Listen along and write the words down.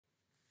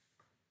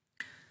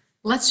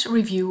Let's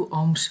review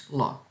Ohm's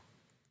law.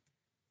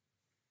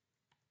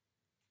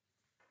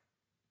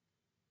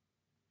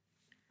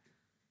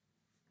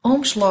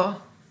 Ohm's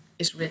law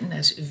is written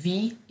as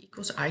V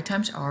equals I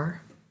times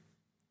R,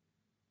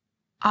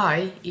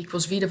 I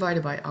equals V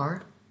divided by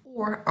R,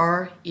 or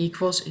R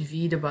equals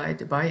V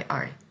divided by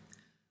I.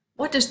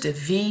 What does the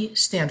V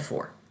stand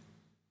for?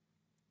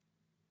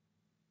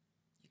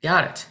 You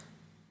got it.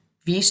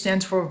 V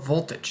stands for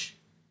voltage.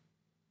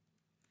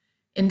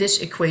 In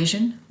this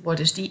equation, what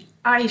does the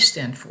I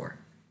stand for?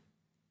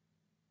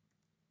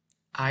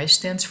 I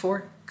stands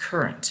for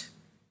current.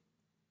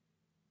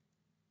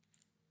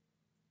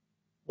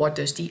 What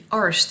does the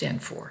R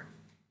stand for?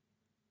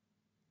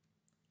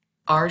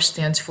 R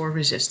stands for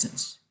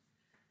resistance.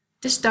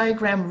 This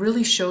diagram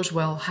really shows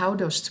well how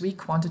those three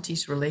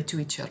quantities relate to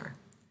each other.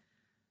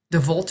 The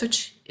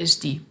voltage is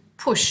the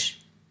push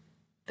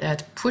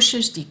that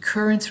pushes the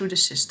current through the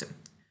system.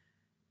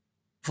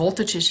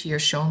 Voltage is here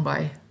shown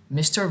by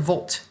Mr.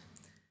 Volt.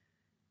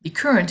 The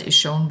current is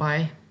shown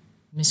by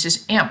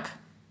Mrs. Amp.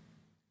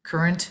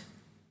 Current,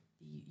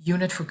 the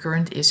unit for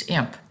current is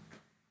amp.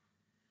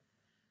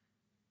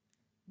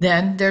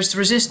 Then there's the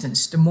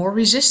resistance. The more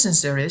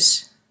resistance there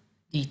is,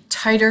 the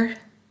tighter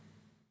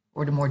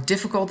or the more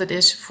difficult it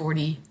is for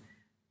the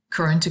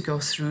current to go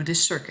through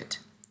this circuit.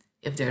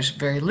 If there's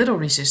very little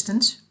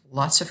resistance,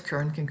 lots of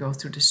current can go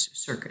through this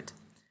circuit.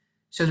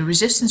 So the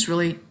resistance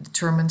really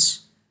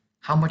determines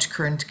how much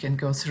current can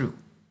go through.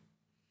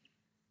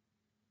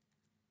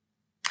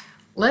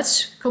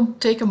 Let's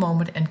take a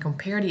moment and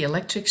compare the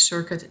electric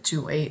circuit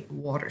to a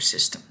water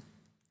system.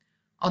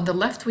 On the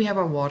left we have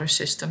our water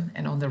system,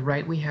 and on the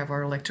right we have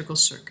our electrical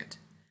circuit.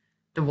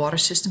 The water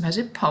system has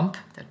a pump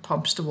that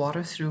pumps the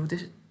water through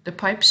the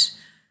pipes.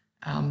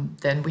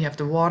 Then we have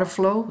the water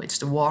flow, it's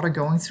the water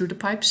going through the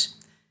pipes.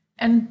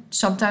 And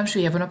sometimes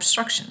we have an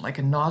obstruction, like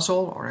a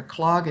nozzle or a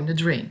clog in the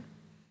drain.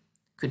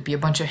 Could be a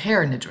bunch of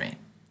hair in the drain.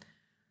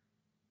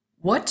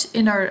 What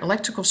in our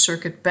electrical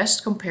circuit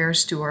best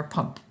compares to our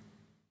pump?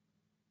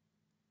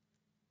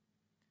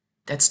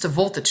 That's the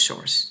voltage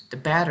source, the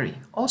battery,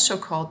 also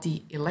called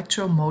the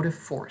electromotive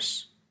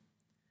force.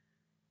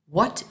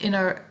 What in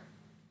our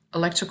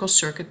electrical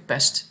circuit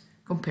best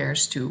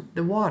compares to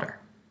the water?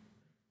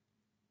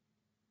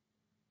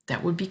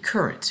 That would be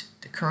current.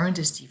 The current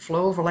is the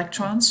flow of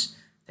electrons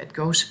that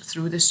goes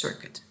through the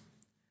circuit.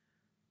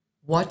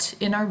 What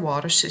in our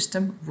water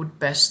system would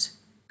best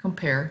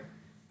compare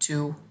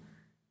to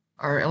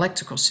our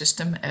electrical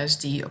system as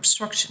the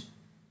obstruction?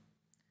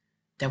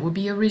 That would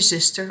be a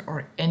resistor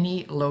or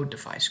any load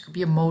device. Could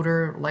be a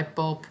motor, light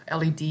bulb,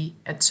 LED,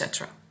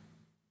 etc.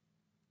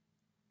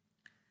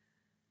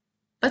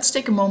 Let's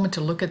take a moment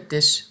to look at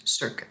this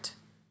circuit.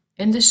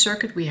 In this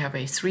circuit we have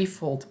a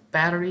 3-volt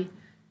battery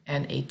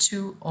and a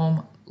 2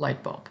 ohm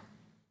light bulb.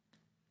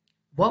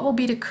 What will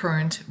be the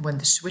current when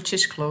the switch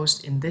is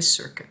closed in this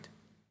circuit?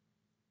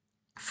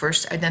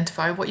 First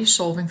identify what you're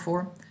solving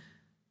for,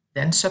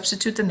 then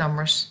substitute the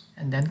numbers,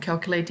 and then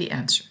calculate the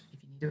answer.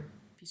 If you need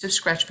a piece of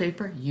scratch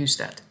paper, use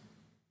that.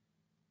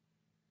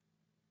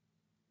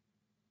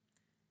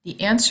 The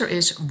answer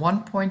is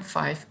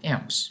 1.5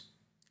 amps.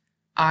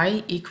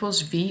 I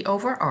equals V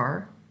over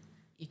R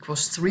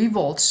equals 3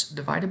 volts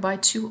divided by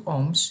 2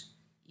 ohms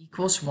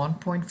equals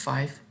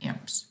 1.5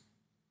 amps.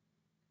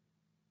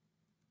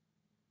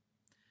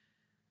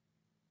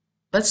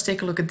 Let's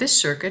take a look at this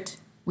circuit.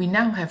 We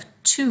now have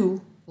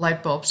 2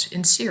 light bulbs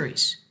in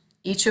series.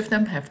 Each of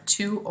them have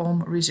 2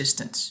 ohm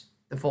resistance.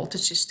 The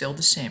voltage is still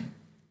the same.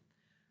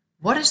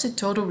 What is the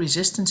total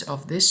resistance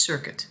of this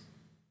circuit?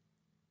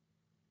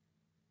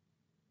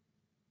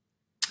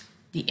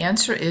 The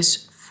answer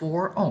is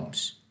 4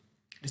 ohms.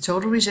 The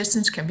total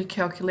resistance can be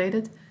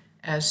calculated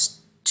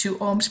as 2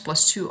 ohms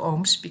plus 2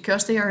 ohms.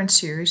 Because they are in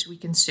series, we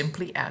can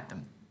simply add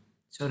them.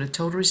 So the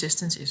total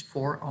resistance is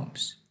 4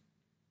 ohms.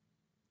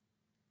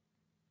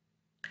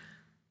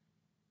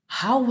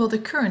 How will the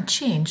current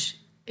change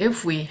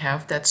if we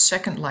have that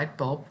second light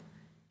bulb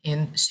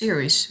in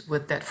series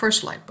with that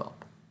first light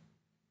bulb?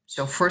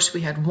 So first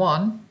we had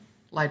 1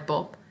 light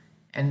bulb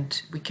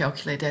and we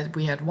calculated that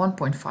we had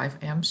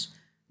 1.5 amps.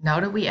 Now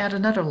that we add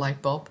another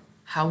light bulb,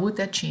 how would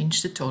that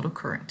change the total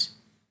current?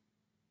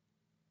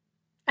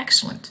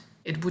 Excellent.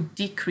 It would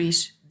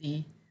decrease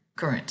the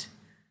current.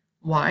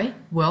 Why?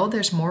 Well,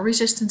 there's more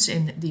resistance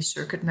in the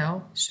circuit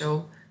now,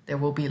 so there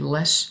will be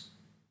less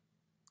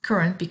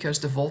current because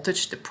the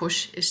voltage, the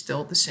push, is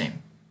still the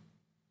same.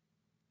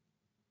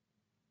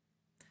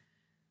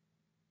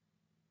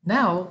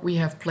 Now we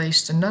have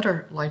placed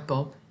another light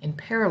bulb in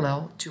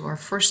parallel to our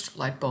first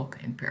light bulb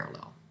in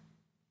parallel.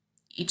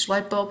 Each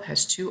light bulb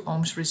has 2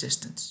 ohms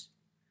resistance.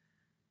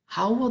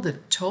 How will the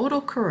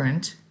total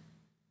current,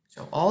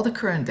 so all the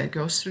current that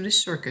goes through the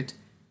circuit,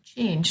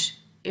 change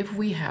if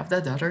we have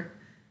that other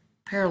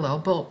parallel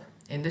bulb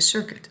in the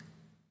circuit?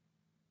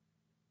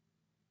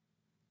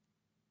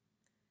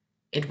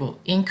 It will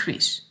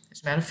increase.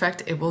 As a matter of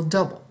fact, it will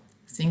double.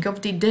 Think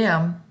of the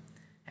dam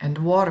and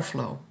the water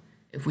flow.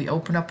 If we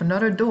open up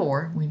another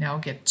door, we now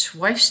get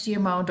twice the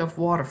amount of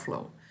water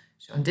flow.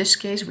 So in this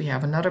case, we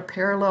have another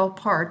parallel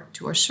part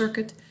to our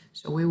circuit,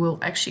 so we will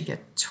actually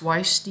get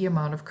twice the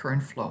amount of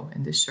current flow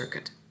in this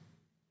circuit.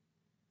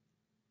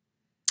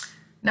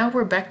 Now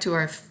we're back to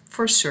our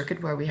first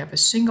circuit where we have a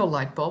single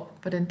light bulb,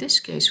 but in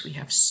this case we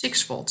have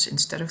 6 volts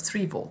instead of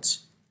 3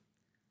 volts.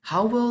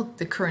 How will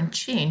the current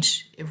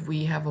change if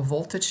we have a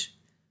voltage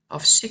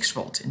of 6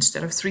 volts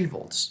instead of 3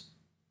 volts?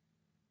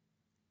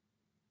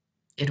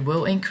 It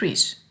will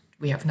increase.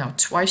 We have now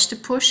twice the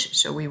push,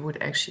 so we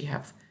would actually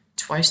have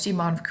twice the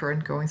amount of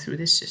current going through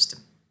this system.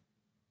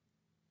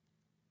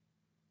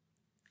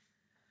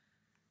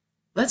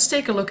 Let's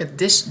take a look at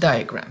this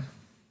diagram.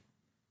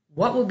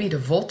 What will be the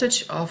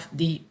voltage of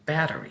the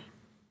battery?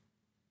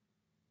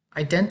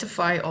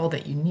 Identify all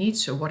that you need,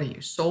 so what are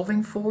you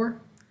solving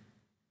for?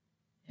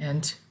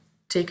 And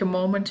take a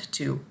moment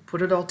to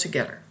put it all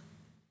together.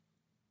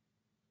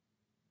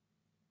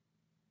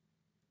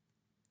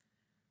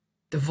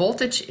 The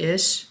voltage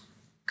is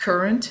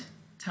current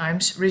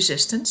times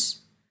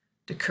resistance.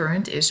 The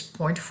current is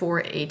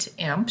 0.48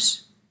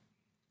 amps.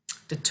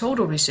 The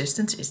total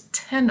resistance is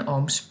 10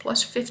 ohms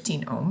plus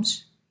 15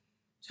 ohms.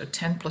 So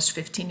 10 plus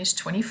 15 is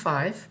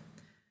 25.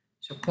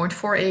 So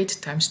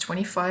 0.48 times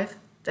 25,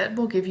 that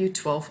will give you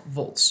 12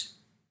 volts.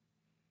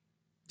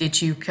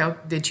 Did you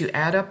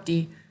add up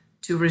the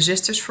 2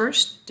 resistors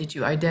first? Did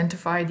you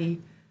identify the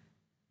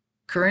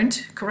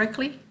current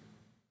correctly?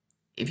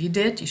 If you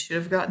did, you should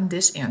have gotten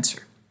this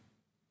answer.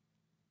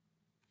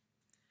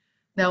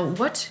 Now,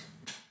 what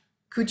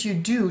could you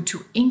do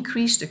to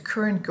increase the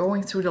current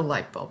going through the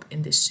light bulb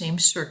in this same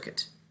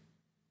circuit?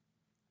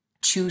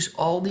 Choose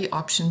all the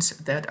options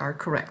that are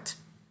correct.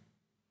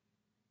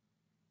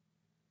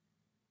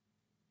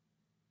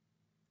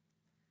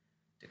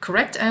 The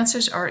correct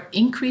answers are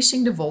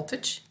increasing the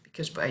voltage,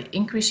 because by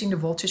increasing the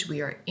voltage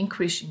we are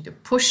increasing the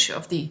push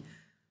of the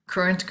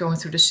current going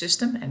through the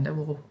system, and that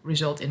will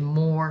result in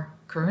more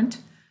current.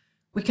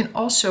 We can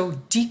also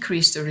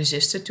decrease the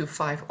resistor to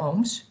 5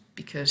 ohms,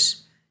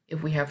 because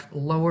if we have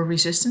lower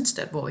resistance,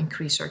 that will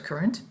increase our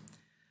current.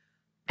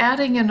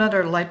 Adding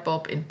another light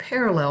bulb in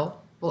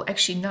parallel will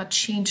actually not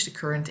change the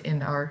current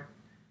in our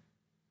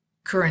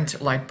current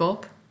light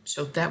bulb,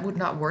 so that would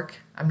not work.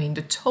 I mean,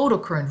 the total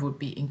current would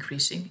be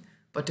increasing,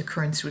 but the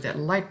current through that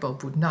light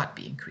bulb would not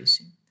be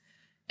increasing.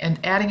 And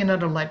adding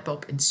another light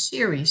bulb in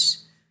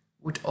series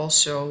would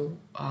also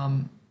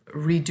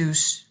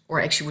reduce,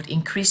 or actually would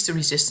increase the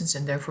resistance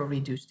and therefore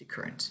reduce the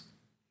current.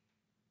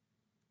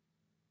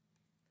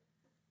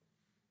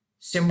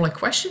 Similar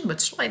question, but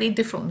slightly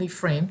differently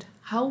framed.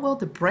 How will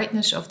the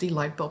brightness of the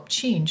light bulb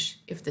change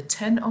if the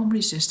 10 ohm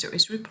resistor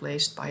is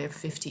replaced by a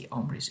 50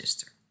 ohm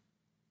resistor?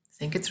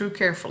 Think it through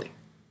carefully.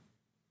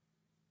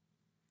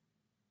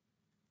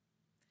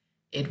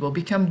 It will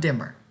become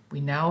dimmer.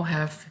 We now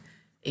have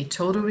a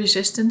total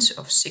resistance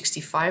of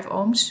 65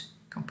 ohms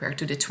compared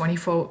to the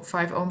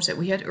 25 ohms that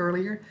we had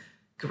earlier.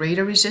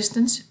 Greater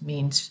resistance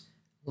means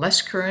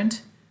less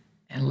current,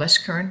 and less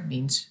current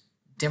means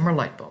dimmer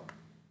light bulb.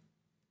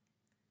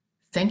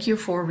 Thank you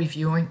for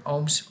reviewing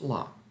Ohm's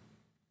law.